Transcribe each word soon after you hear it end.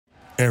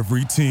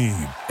Every team,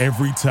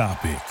 every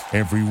topic,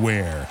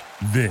 everywhere.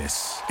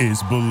 This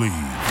is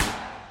Believe.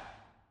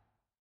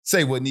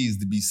 Say what needs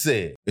to be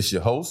said. It's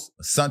your host,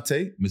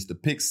 Asante, Mr.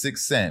 Pick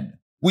Six Salmon.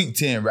 Week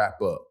 10 wrap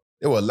up.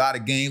 There were a lot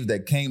of games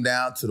that came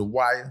down to the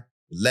wire,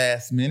 the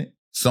last minute.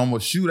 Some were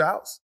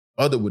shootouts,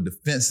 others were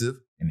defensive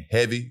and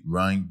heavy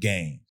run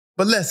games.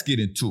 But let's get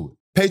into it.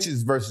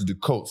 Patriots versus the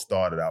Colts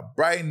started out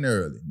bright and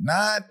early,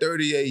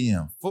 9:30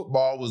 a.m.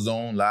 Football was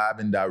on live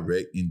and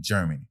direct in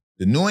Germany.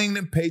 The New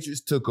England Patriots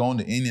took on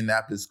the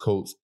Indianapolis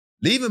Colts,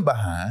 leaving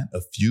behind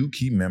a few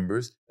key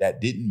members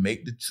that didn't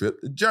make the trip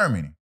to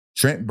Germany.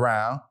 Trent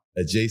Brown,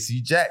 a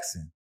J.C.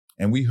 Jackson.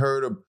 And we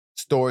heard of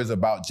stories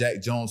about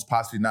Jack Jones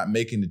possibly not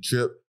making the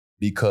trip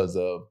because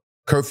of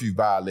curfew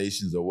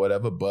violations or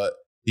whatever, but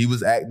he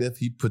was active,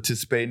 he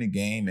participated in the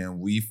game,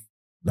 and we've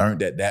learned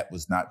that that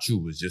was not true.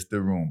 It was just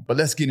a rumor. But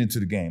let's get into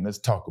the game. Let's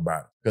talk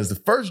about it. Because the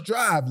first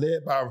drive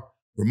led by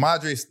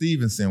Ramondre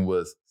Stevenson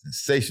was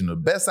sensational.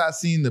 The best I've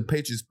seen the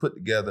Patriots put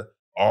together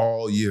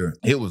all year.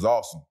 It was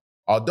awesome.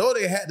 Although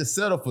they had to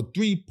settle for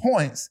 3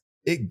 points,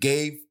 it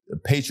gave the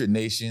Patriot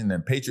Nation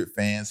and Patriot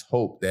fans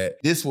hope that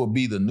this will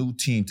be the new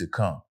team to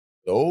come.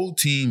 The old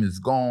team is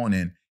gone,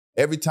 and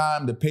every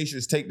time the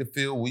Patriots take the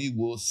field, we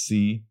will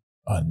see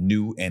a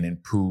new and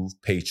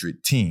improved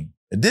Patriot team.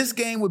 And this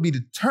game will be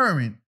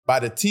determined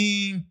by the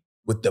team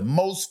with the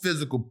most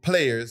physical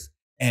players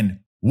and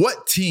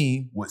what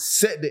team would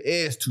set the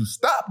edge to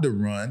stop the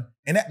run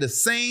and at the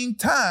same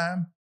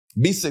time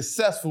be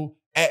successful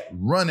at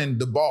running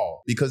the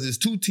ball. Because there's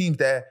two teams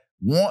that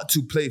want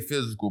to play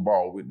physical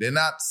ball. They're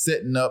not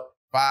setting up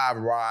 5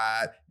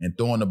 wide and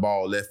throwing the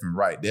ball left and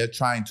right. They're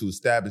trying to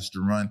establish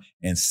the run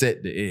and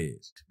set the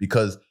edge.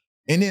 Because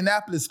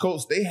Indianapolis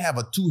Colts, they have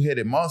a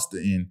two-headed monster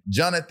in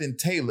Jonathan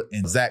Taylor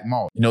and Zach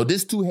Moss. You know,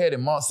 this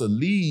two-headed monster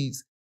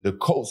leads the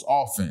Colts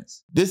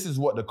offense. This is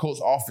what the Colts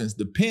offense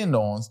depend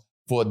on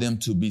for them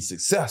to be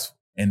successful.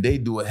 And they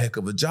do a heck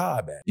of a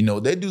job at it. You know,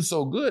 they do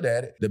so good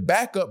at it. The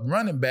backup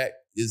running back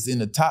is in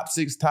the top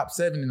 6, top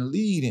 7 in the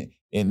lead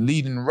and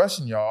leading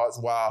rushing yards,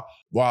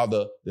 while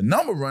the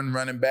number one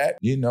running back,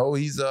 you know,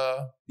 he's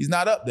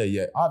not up there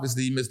yet.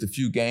 Obviously, he missed a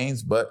few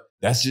games, but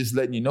that's just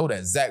letting you know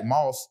that Zach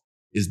Moss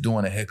is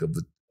doing a heck of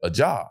a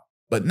job.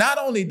 But not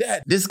only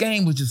that, this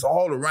game was just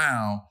all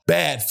around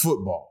bad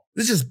football.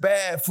 It's just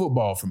bad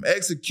football, from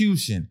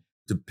execution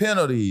to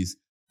penalties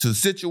to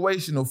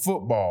situational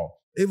football.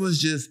 It was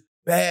just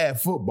bad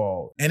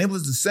football. And it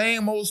was the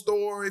same old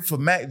story for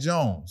Mac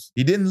Jones.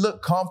 He didn't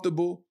look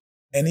comfortable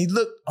and he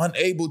looked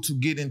unable to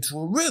get into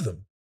a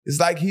rhythm. It's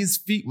like his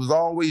feet was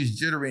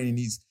always jittering and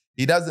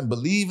he doesn't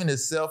believe in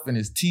himself and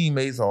his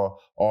teammates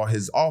or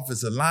his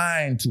offensive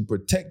line to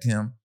protect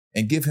him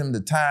and give him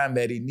the time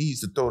that he needs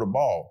to throw the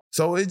ball.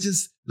 So it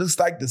just looks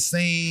like the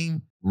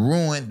same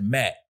ruined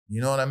Mac.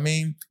 You know what I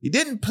mean? He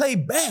didn't play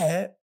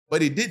bad,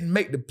 but he didn't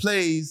make the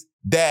plays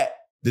that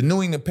the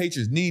New England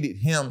Patriots needed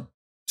him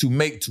to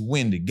make to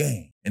win the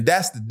game. And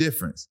that's the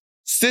difference.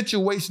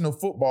 Situational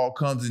football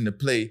comes into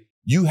play.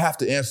 You have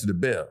to answer the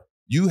bell.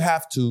 You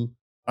have to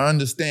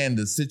understand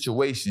the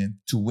situation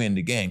to win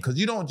the game, because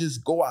you don't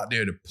just go out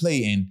there to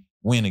play and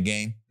win a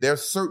game. There are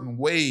certain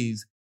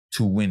ways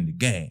to win the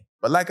game.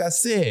 But like I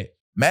said,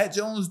 Matt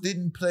Jones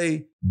didn't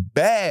play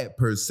bad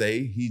per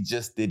se. He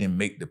just didn't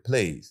make the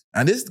plays.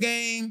 And this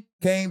game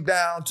came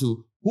down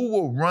to who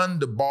will run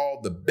the ball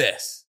the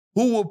best,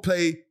 who will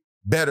play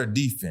better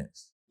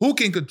defense, who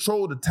can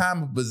control the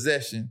time of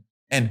possession,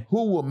 and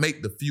who will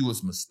make the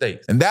fewest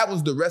mistakes. And that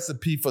was the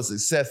recipe for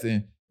success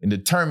in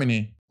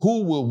determining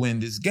who will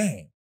win this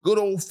game. Good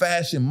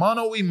old-fashioned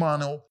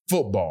mano-a-mano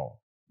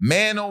football.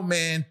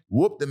 Man-oh-man,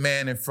 whoop the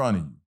man in front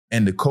of you.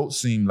 And the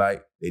Colts seemed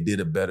like they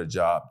did a better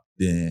job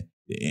than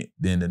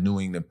the New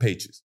England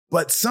Patriots.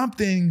 But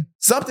something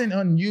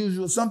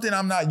unusual, something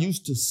I'm not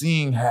used to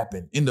seeing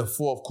happen in the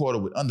fourth quarter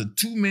with under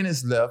 2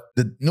 minutes left.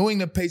 The New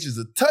England Patriots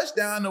a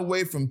touchdown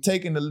away from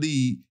taking the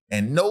lead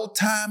and no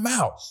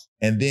timeouts.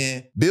 And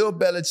then Bill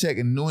Belichick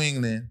in New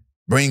England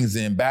brings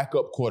in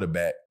backup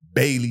quarterback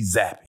Bailey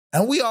Zappi.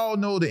 And we all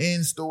know the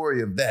end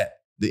story of that,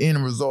 the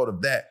end result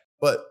of that.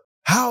 But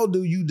how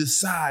do you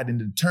decide and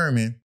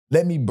determine,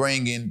 let me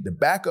bring in the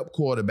backup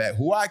quarterback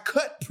who I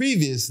cut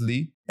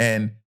previously,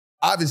 and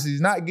obviously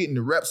he's not getting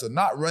the reps or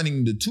not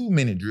running the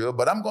 2-minute drill,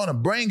 but I'm going to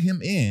bring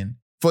him in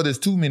for this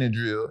 2-minute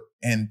drill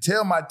and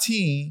tell my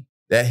team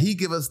that he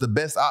give us the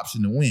best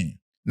option to win.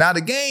 Now,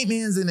 the game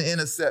ends in an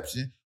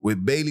interception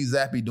with Bailey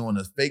Zappi doing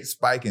a fake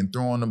spike and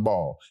throwing the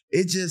ball.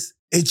 It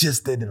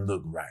just didn't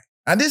look right.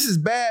 And this is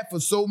bad for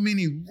so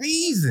many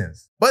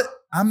reasons, but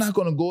I'm not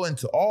going to go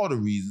into all the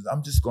reasons.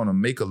 I'm just going to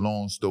make a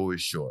long story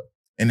short.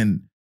 And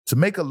then to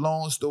make a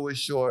long story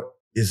short,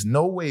 there's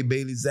no way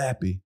Bailey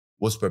Zappi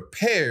was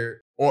prepared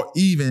or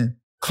even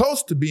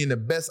close to being the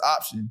best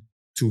option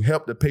to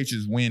help the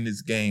Patriots win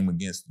this game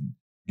against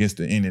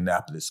the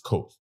Indianapolis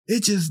Colts.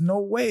 It's just no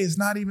way. It's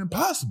not even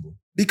possible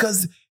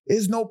because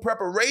there's no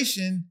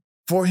preparation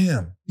for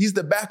him. He's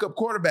the backup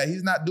quarterback.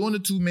 He's not doing the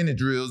 2-minute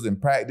drills in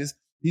practice.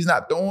 He's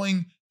not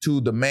throwing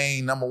to the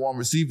main number one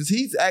receivers.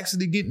 He's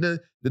actually getting the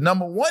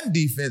number one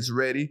defense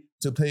ready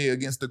to play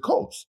against the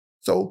Colts.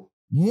 So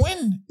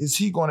when is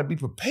he going to be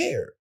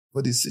prepared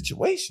for this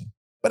situation?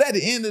 But at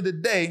the end of the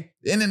day,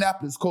 the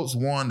Indianapolis Colts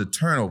won the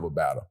turnover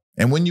battle.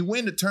 And when you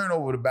win the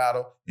turnover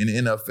battle in the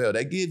NFL,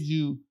 that gives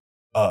you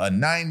a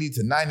 90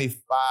 to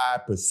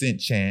 95%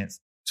 chance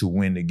to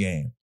win the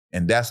game.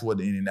 And that's what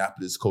the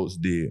Indianapolis Colts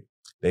did.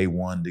 They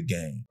won the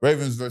game.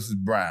 Ravens versus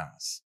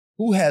Browns.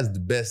 Who has the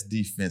best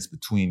defense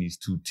between these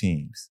two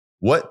teams?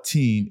 What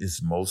team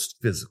is most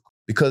physical?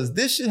 Because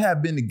this should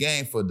have been the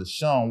game for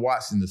Deshaun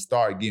Watson to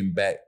start getting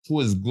back to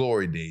his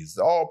glory days,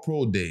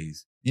 all-pro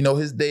days. You know,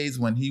 his days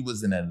when he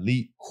was an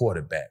elite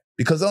quarterback.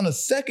 Because on the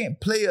second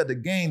play of the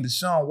game,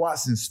 Deshaun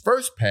Watson's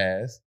first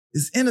pass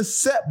is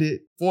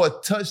intercepted for a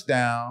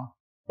touchdown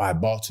by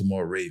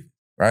Baltimore Ravens,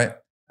 right?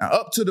 Now,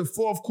 up to the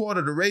fourth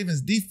quarter, the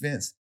Ravens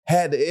defense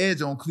had the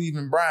edge on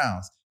Cleveland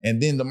Browns.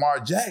 And then Lamar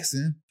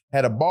Jackson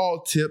had a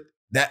ball tip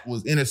that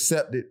was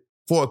intercepted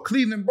for a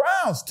Cleveland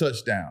Browns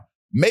touchdown,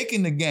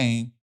 making the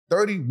game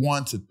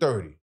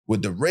 31-30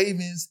 with the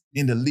Ravens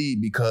in the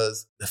lead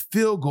because the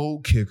field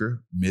goal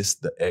kicker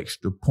missed the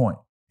extra point.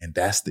 And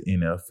that's the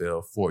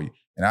NFL for you.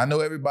 And I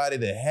know everybody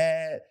that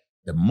had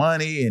the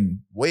money and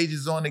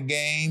wages on the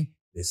game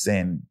is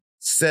saying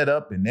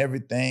setup and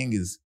everything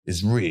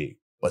is rigged.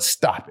 But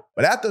stop it.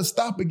 But after a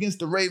stop against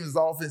the Ravens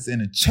offense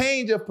and a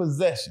change of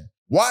possession,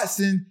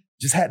 Watson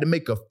just had to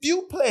make a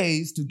few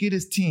plays to get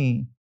his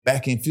team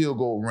back in field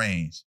goal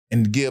range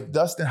and give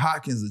Dustin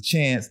Hopkins a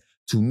chance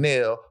to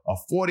nail a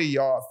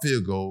 40-yard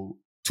field goal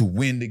to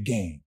win the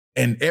game.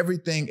 And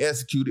everything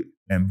executed,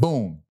 and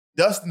boom,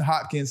 Dustin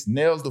Hopkins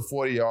nails the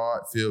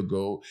 40-yard field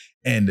goal,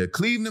 and the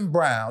Cleveland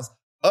Browns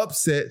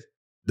upset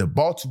the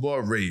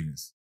Baltimore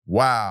Ravens.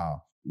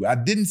 Wow. I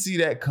didn't see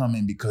that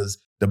coming because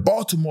the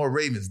Baltimore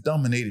Ravens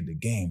dominated the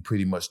game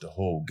pretty much the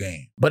whole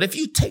game. But if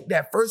you take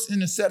that first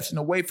interception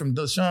away from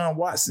Deshaun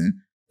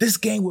Watson, this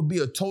game would be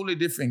a totally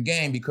different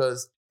game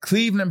because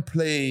Cleveland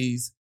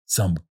plays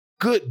some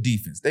good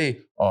defense. They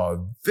are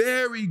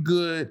very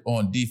good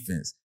on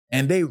defense,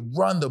 and they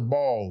run the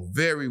ball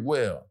very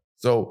well.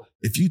 So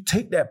if you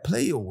take that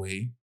play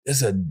away,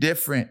 it's a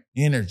different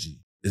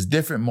energy. It's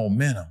different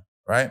momentum,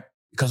 right?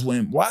 Because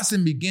when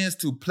Watson begins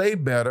to play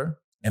better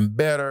and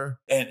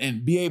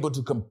be able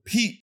to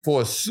compete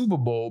for a Super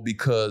Bowl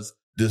because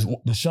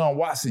Deshaun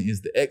Watson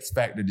is the X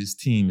factor this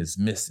team is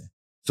missing.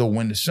 So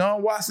when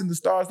Deshaun Watson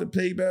starts to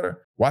play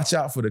better, watch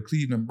out for the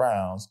Cleveland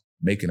Browns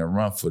making a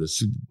run for the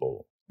Super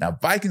Bowl. Now,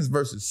 Vikings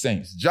versus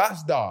Saints.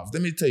 Josh Dobbs,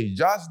 let me tell you,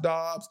 Josh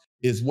Dobbs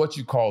is what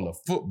you call a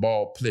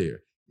football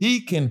player.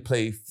 He can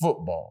play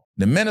football.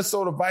 The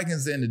Minnesota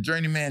Vikings and the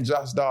journeyman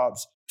Josh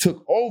Dobbs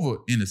took over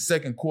in the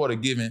second quarter,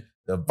 giving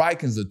the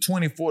Vikings a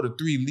 24-3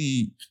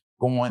 lead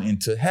going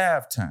into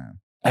halftime.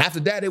 After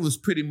that, it was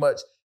pretty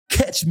much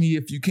catch me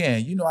if you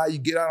can. You know how you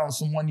get out on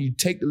someone, you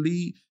take the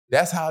lead?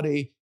 That's how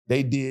they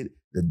did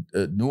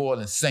the New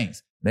Orleans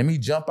Saints. Let me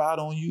jump out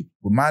on you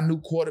with my new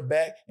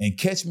quarterback and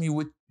catch me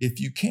with if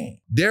you can.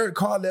 Derek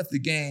Carr left the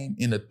game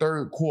in the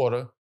third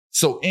quarter,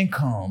 so in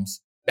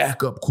comes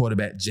backup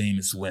quarterback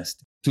Jameis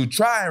Winston to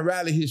try and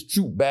rally his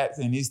troop back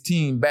and his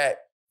team back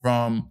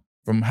from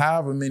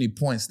however many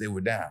points they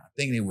were down. I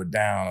think they were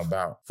down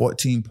about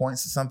 14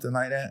 points or something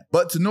like that.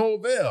 But to no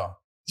avail,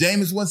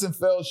 Jameis Winston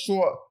fell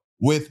short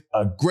with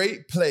a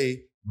great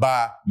play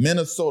by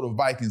Minnesota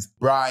Vikings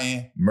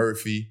Brian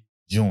Murphy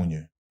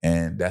Jr.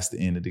 And that's the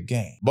end of the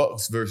game.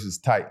 Bucks versus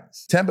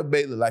Titans. Tampa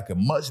Bay looked like a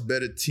much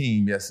better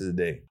team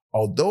yesterday.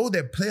 Although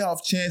their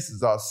playoff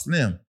chances are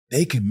slim,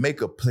 they can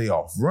make a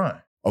playoff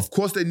run. Of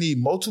course, they need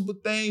multiple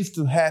things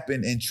to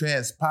happen and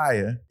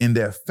transpire in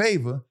their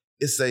favor.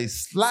 It's a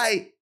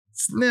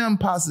slim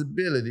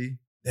possibility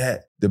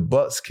that the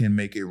Bucks can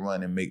make a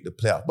run and make the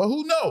playoffs. But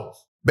who knows?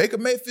 Baker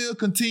Mayfield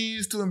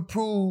continues to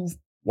improve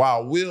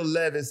while Will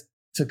Levis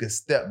took a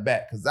step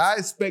back because I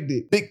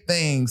expected big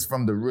things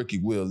from the rookie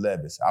Will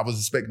Levis. I was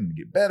expecting to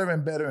get better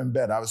and better and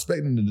better. I was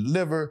expecting to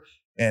deliver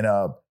and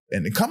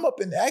to come up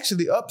and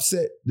actually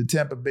upset the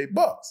Tampa Bay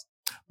Bucks.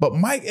 But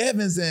Mike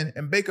Evans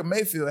and Baker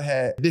Mayfield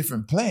had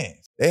different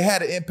plans. They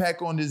had an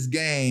impact on this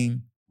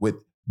game with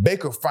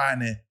Baker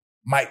finding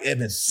Mike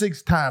Evans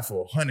 6 times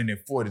for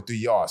 143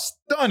 yards,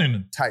 stunning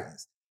the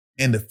Titans.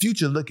 And the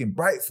future looking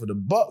bright for the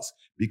Bucks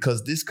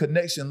because this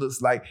connection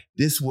looks like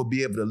this will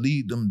be able to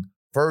lead them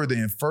further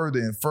and further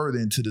and further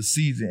into the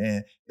season,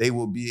 and they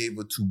will be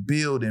able to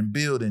build and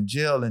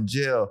gel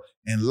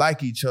and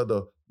like each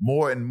other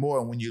more and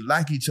more. And when you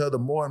like each other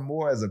more and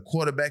more as a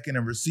quarterback and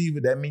a receiver,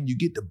 that means you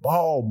get the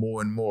ball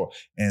more and more.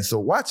 And so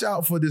watch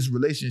out for this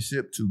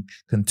relationship to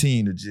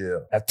continue to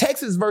gel. Now,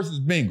 Texas versus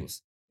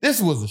Bengals.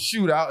 This was a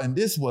shootout, and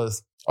this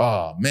was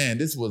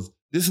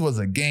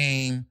a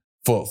game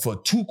for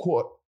two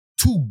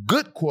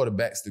good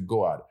quarterbacks to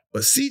go out.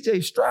 But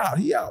C.J. Stroud,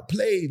 he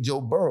outplayed Joe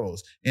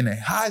Burrows in a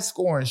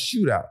high-scoring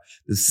shootout.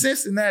 The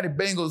Cincinnati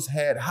Bengals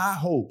had high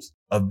hopes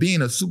of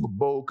being a Super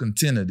Bowl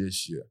contender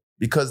this year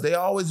because they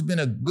always been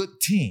a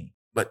good team.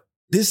 But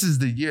this is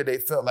the year they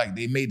felt like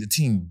they made the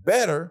team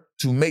better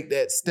to make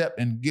that step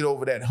and get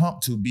over that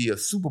hump to be a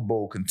Super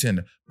Bowl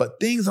contender. But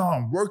things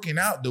aren't working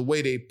out the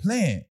way they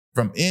planned.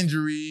 From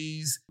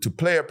injuries to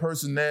player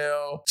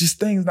personnel, just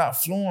things not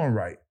flowing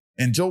right.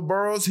 And Joe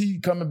Burrows, he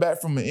coming back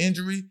from an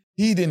injury.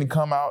 He didn't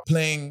come out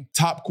playing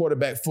top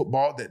quarterback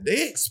football that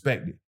they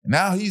expected.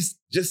 Now he's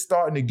just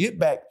starting to get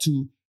back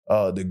to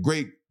the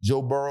great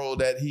Joe Burrow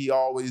that he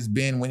always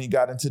been when he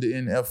got into the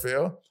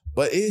NFL.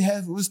 But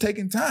it was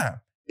taking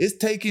time. It's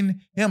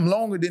taking him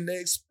longer than they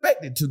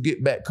expected to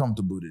get back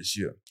comfortable this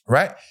year,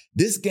 right?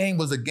 This game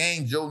was a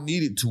game Joe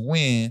needed to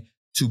win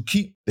to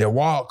keep their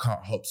wild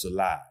card hopes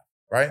alive,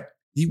 right?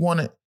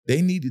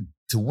 They needed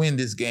to win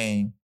this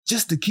game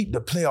just to keep the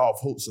playoff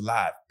hopes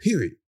alive,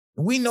 period.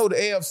 And we know the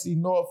AFC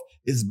North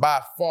is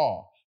by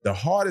far the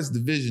hardest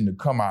division to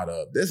come out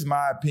of. That's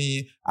my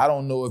opinion. I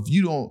don't know if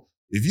you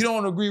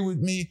don't agree with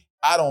me,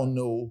 I don't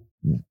know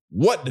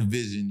what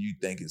division you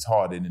think is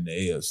harder than the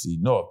AFC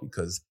North,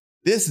 because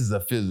this is a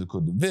physical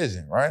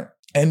division, right?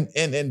 And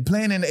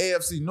playing in the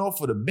AFC North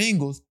for the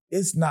Bengals,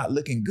 it's not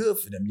looking good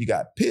for them. You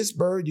got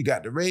Pittsburgh, you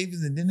got the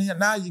Ravens, and then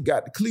now you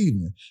got the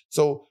Cleveland.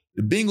 So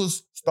the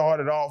Bengals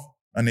started off,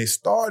 and they're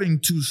starting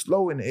too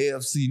slow in the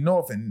AFC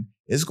North, and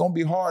it's going to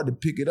be hard to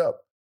pick it up.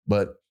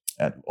 But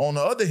on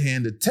the other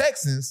hand, the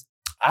Texans,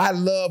 I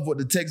love what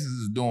the Texans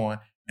is doing,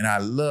 and I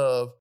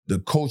love the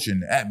culture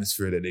and the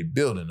atmosphere that they're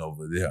building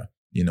over there,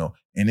 you know.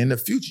 And in the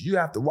future, you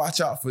have to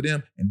watch out for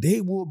them, and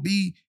they will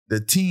be the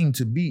team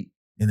to beat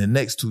in the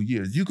next 2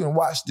 years. You can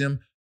watch them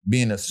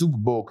being a Super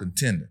Bowl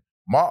contender.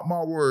 Mark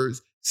my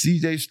words,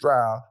 C.J.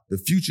 Stroud, the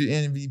future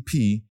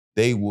MVP,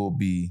 they will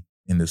be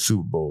in the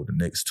Super Bowl the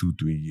next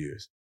 2-3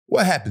 years.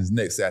 What happens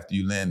next after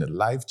you land a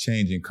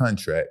life-changing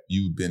contract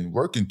you've been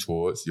working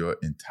towards your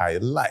entire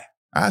life?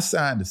 I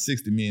signed a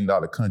 $60 million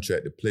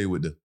contract to play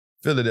with the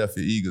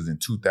Philadelphia Eagles in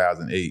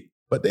 2008,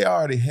 but they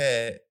already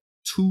had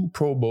 2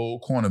 Pro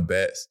Bowl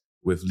cornerbacks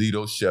with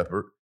Lito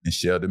Shepherd and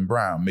Sheldon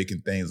Brown,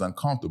 making things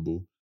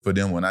uncomfortable for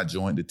them when I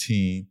joined the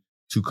team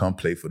to come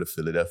play for the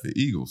Philadelphia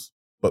Eagles.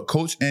 But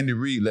Coach Andy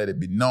Reid let it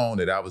be known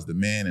that I was the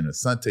man, and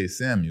Asante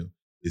Samuel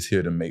is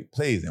here to make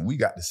plays, and we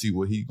got to see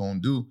what he's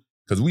going to do,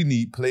 because we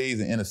need plays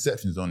and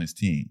interceptions on his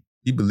team.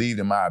 He believed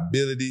in my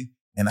ability,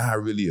 and I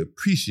really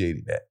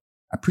appreciated that.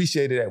 I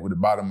appreciated that with the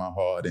bottom of my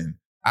heart, and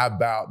I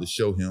vowed to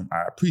show him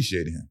I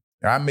appreciated him.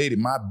 And I made it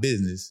my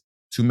business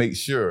to make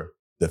sure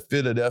the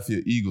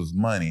Philadelphia Eagles'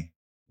 money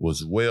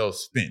was well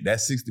spent. That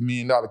 $60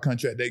 million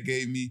contract they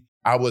gave me,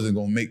 I wasn't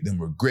going to make them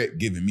regret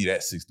giving me that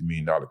 $60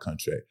 million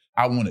contract.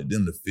 I wanted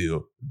them to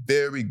feel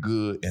very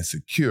good and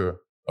secure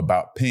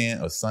about paying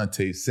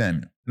Asante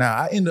Samuel. Now,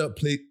 I ended up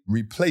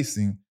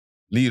replacing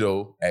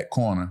Lito at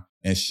corner,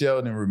 and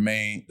Sheldon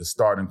remained the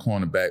starting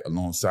cornerback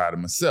alongside of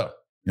myself.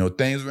 You know,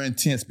 things were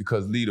intense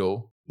because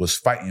Lito was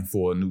fighting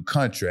for a new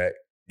contract,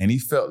 and he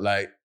felt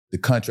like the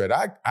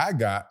contract I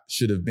got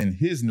should have been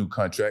his new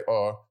contract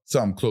or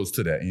something close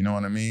to that, you know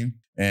what I mean?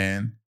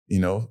 And, you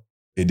know,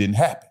 it didn't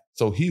happen.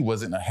 So he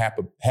wasn't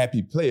a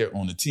happy player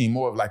on the team,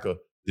 more of like a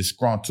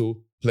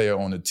disgruntled player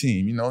on the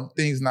team. You know,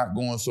 things not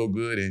going so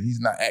good, and he's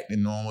not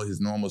acting normal,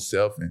 his normal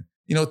self, and,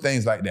 you know,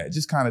 things like that.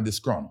 Just kind of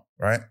disgruntled,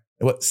 right?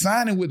 But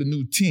signing with a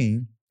new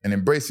team and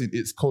embracing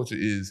its culture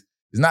is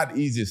not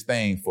the easiest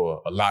thing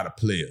for a lot of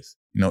players.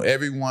 You know,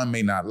 everyone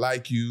may not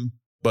like you,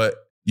 but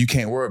you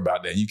can't worry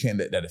about that. You can't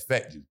let that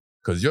affect you,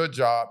 because your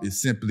job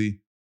is simply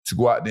to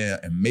go out there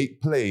and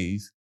make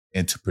plays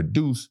and to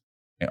produce,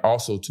 and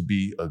also to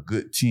be a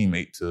good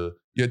teammate to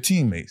your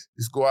teammates.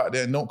 Just go out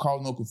there and don't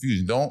cause no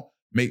confusion. Don't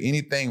make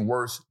anything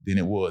worse than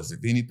it was. If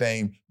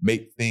anything,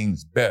 make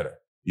things better.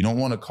 You don't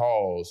want to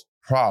cause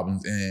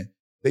problems, and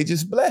they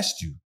just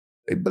blessed you.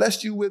 They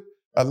blessed you with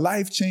a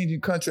life-changing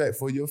contract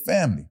for your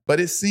family. But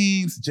it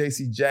seems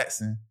J.C.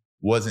 Jackson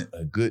wasn't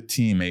a good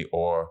teammate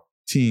or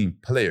team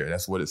player.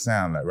 That's what it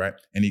sounded like, right?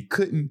 And he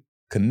couldn't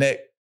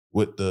connect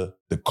with the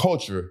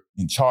culture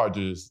in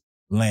Chargers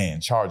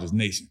land, Chargers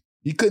Nation.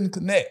 He couldn't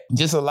connect.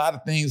 Just a lot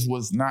of things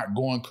was not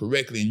going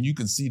correctly, and you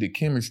can see the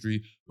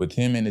chemistry with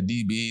him and the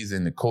DBs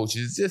and the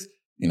coaches. Just,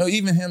 you know,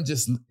 even him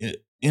just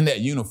in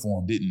that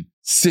uniform didn't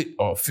sit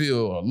or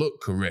feel or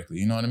look correctly,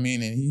 you know what I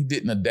mean? And he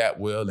didn't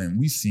adapt well, and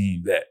we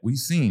seen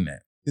that.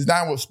 His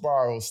downward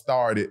spiral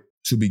started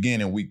to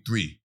begin in week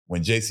 3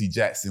 when J.C.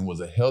 Jackson was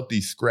a healthy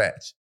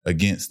scratch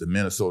against the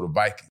Minnesota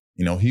Vikings.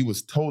 You know, he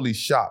was totally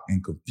shocked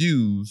and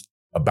confused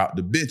about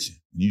the benching.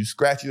 When you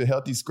scratch, you're a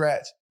healthy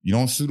scratch. You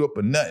don't suit up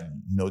or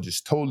nothing, you know,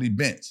 just totally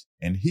bench.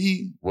 And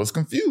he was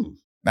confused.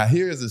 Now,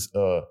 here's this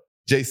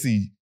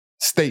J.C.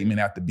 statement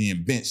after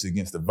being benched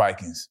against the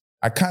Vikings.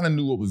 I kind of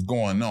knew what was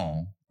going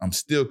on. I'm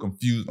still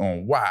confused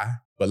on why.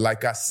 But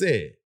like I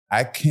said,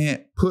 I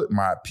can't put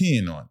my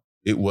opinion on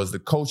it. It was the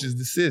coach's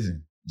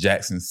decision,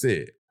 Jackson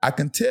said. I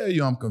can tell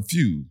you I'm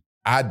confused.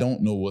 I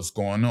don't know what's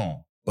going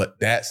on.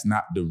 But that's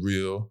not the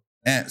real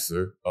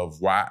answer of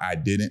why I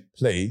didn't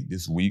play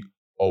this week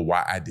or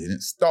why I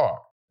didn't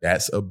start.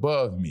 That's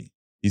above me.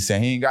 He's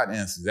saying he ain't got the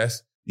answers.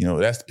 That's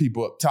the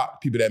people up top,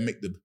 the people that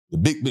make the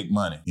big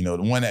money, you know,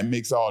 the one that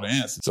makes all the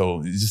answers. So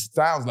it just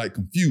sounds like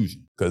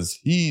confusion because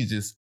he's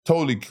just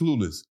totally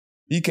clueless.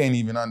 he can't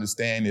even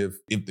understand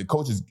if the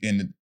coaches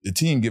and the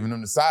team giving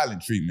him the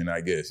silent treatment,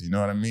 I guess. You know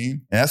what I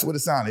mean? And that's what it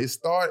sounded.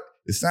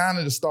 It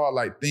sounded to start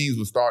like things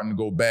were starting to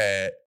go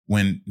bad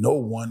when no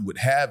one would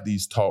have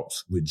these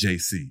talks with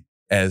JC,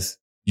 as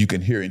you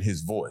can hear in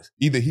his voice.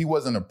 Either he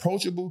wasn't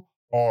approachable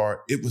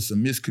or it was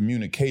some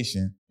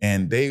miscommunication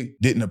and they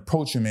didn't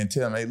approach him and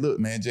tell him, hey, look,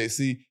 man,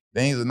 JC,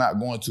 things are not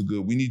going too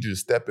good. We need you to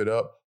step it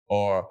up,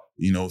 or,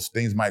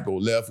 things might go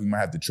left. We might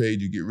have to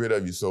trade you, get rid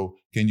of you. So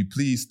can you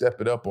please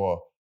step it up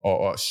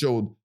or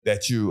show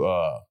that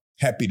you're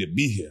happy to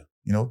be here?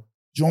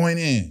 Join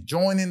in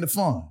the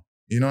fun.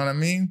 You know what I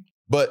mean?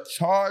 But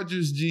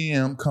Chargers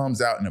GM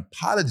comes out and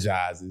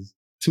apologizes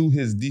to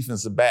his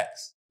defensive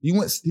backs.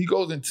 He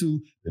goes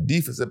into the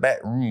defensive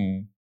back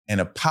room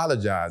and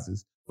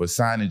apologizes for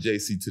signing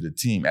JC to the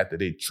team after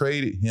they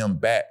traded him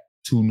back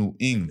to New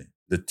England.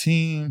 The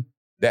team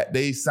that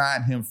they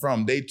signed him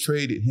from, they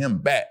traded him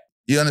back.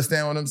 You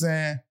understand what I'm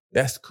saying?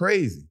 That's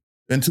crazy.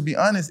 And to be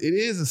honest, it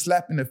is a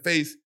slap in the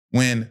face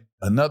when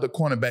another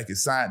cornerback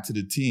is signed to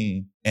the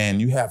team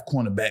and you have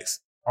cornerbacks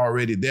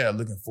already there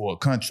looking for a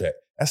contract.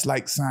 That's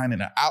like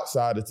signing an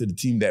outsider to the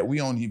team that we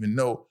don't even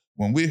know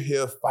when we're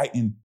here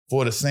fighting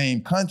for the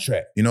same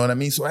contract. You know what I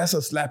mean? So that's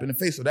a slap in the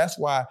face. So that's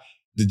why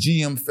the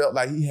GM felt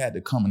like he had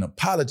to come and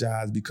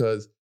apologize,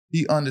 because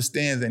he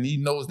understands and he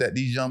knows that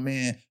these young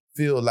men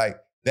feel like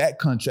that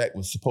contract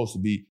was supposed to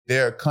be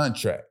their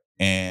contract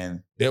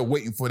and they're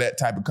waiting for that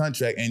type of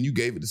contract and you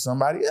gave it to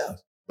somebody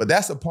else. But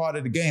that's a part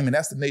of the game and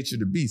that's the nature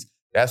of the beast.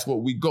 That's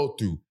what we go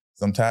through.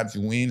 Sometimes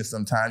you win and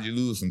sometimes you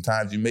lose.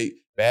 Sometimes you make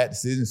bad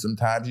decisions.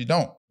 Sometimes you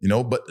don't.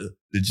 But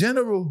the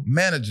general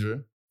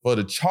manager for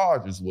the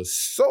Chargers was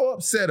so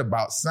upset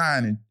about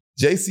signing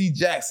J.C.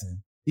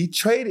 Jackson. He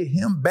traded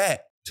him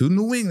back to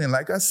New England,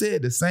 like I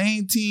said, the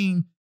same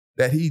team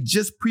that he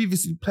just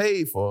previously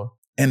played for,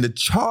 and the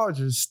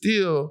Chargers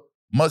still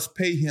must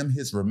pay him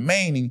his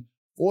remaining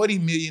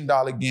 $40 million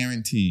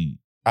guarantee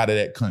out of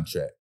that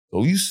contract.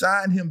 So you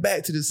signed him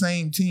back to the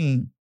same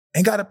team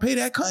and got to pay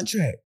that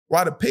contract,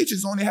 while the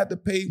Patriots only had to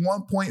pay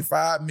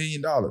 $1.5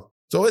 million.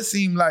 So it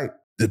seemed like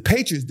the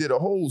Patriots did a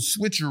whole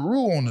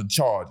switcheroo on the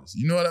Chargers.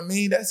 You know what I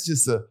mean? That's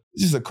just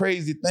a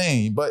crazy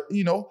thing. But,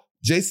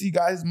 JC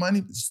got his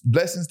money,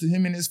 blessings to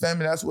him and his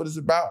family. That's what it's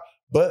about.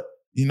 But,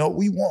 we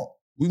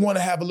want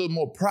to have a little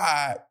more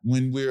pride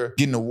when we're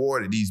getting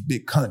awarded these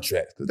big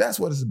contracts, because that's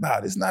what it's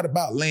about. It's not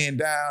about laying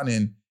down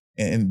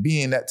and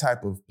being that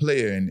type of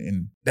player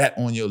and that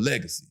on your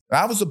legacy.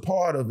 I was a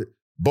part of it,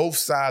 both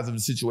sides of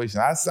the situation.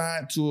 I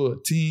signed to a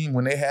team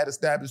when they had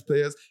established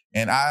players,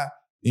 and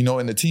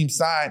and the team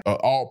signed an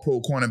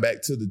all-pro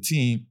cornerback to the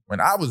team when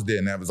I was there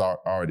and that was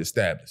already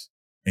established.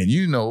 And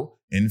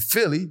in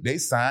Philly, they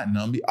signed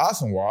Nnamdi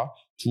Asomugha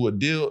to a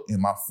deal in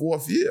my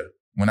 4th year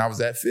when I was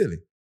at Philly.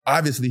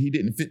 Obviously, he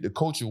didn't fit the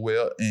culture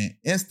well, and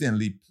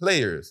instantly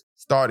players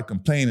started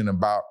complaining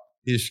about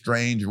his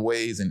strange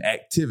ways and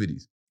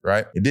activities,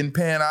 right? It didn't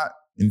pan out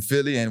in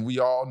Philly, and we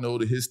all know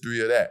the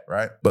history of that,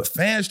 right? But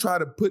fans try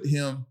to put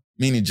him,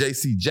 meaning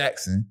J.C.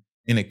 Jackson,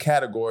 in a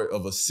category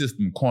of a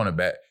system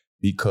cornerback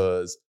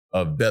because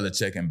of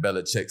Belichick and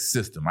Belichick's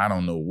system. I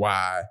don't know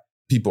why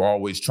people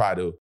always try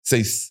to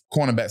say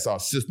cornerbacks are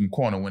system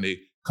corner when they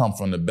come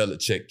from the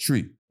Belichick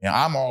tree. And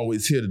I'm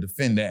always here to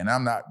defend that, and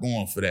I'm not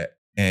going for that.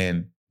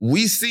 And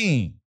we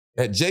seen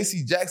that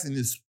J.C. Jackson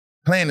is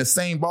playing the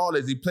same ball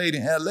as he played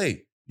in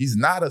L.A. He's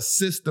not a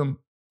system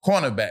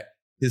cornerback.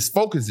 His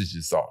focus is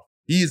just off.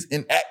 He is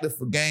inactive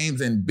for games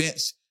and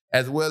benched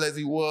as well as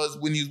he was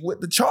when he was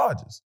with the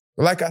Chargers.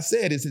 But like I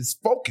said, it's his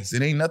focus.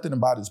 It ain't nothing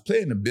about his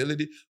playing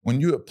ability.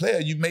 When you're a player,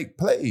 you make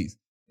plays.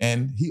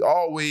 And he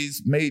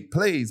always made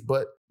plays,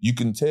 but you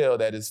can tell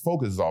that his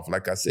focus is off.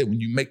 Like I said, when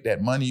you make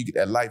that money, you get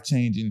that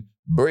life-changing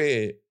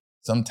bread,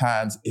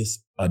 sometimes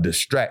it's a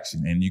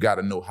distraction and you got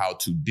to know how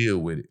to deal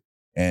with it.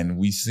 And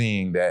we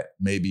seeing that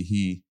maybe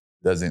he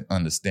doesn't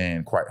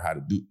understand quite how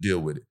to deal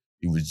with it.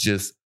 He was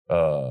just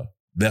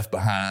left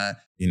behind.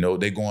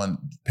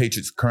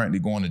 Patriots currently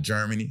going to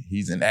Germany.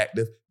 He's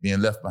inactive,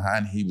 being left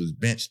behind. He was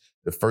benched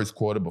the first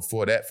quarter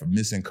before that for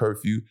missing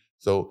curfew.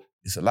 So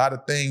it's a lot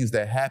of things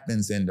that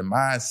happens in the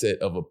mindset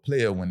of a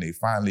player when they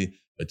finally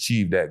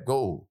achieve that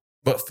goal.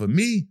 But for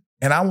me,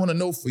 and I want to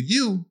know for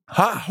you,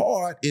 how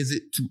hard is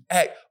it to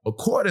act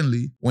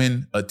accordingly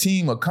when a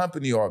team, a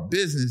company, or a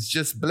business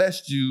just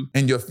blessed you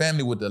and your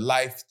family with a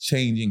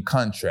life-changing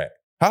contract?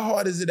 How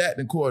hard is it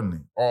acting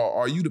accordingly?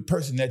 Or are you the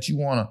person that you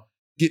want to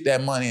get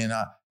that money and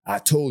I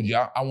told you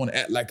I want to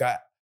act like how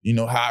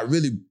I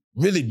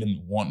really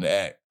been wanting to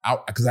act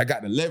because I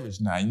got the leverage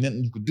now and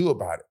nothing you could do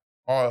about it?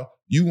 Or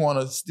you want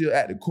to still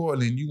act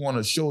accordingly and you want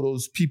to show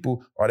those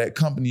people or that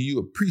company you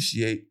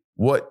appreciate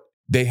what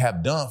they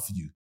have done for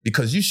you,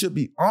 because you should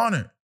be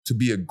honored to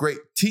be a great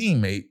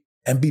teammate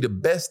and be the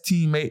best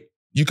teammate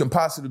you can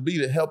possibly be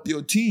to help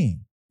your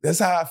team. That's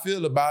how I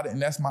feel about it,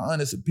 and that's my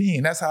honest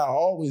opinion. That's how I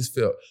always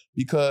felt,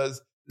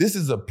 because this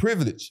is a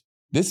privilege.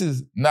 This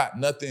is not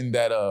nothing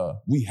that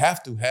we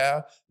have to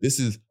have. This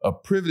is a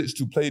privilege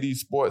to play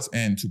these sports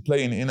and to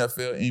play in the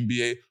NFL,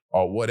 NBA,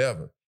 or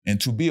whatever. And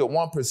to be a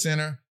one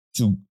percenter,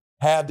 to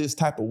have this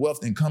type of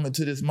wealth and come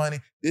into this money.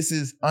 This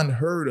is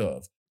unheard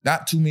of.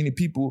 Not too many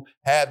people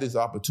have this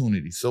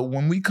opportunity. So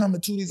when we come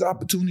into these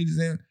opportunities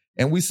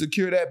and we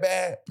secure that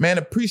bag, man,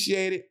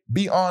 appreciate it,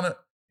 be honored,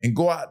 and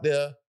go out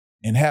there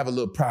and have a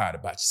little pride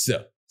about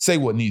yourself. Say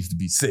what needs to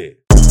be said.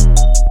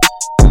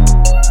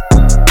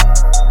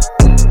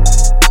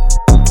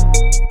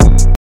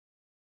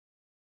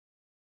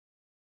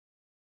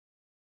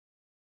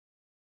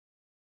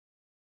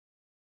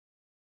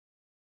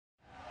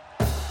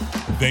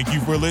 Thank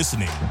you for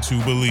listening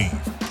to Believe.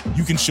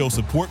 You can show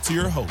support to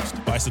your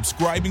host by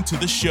subscribing to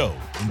the show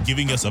and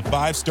giving us a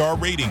 5-star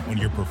rating on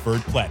your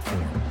preferred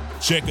platform.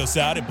 Check us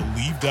out at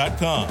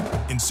Believe.com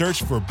and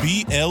search for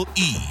BLEAV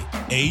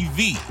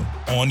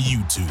on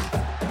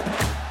YouTube.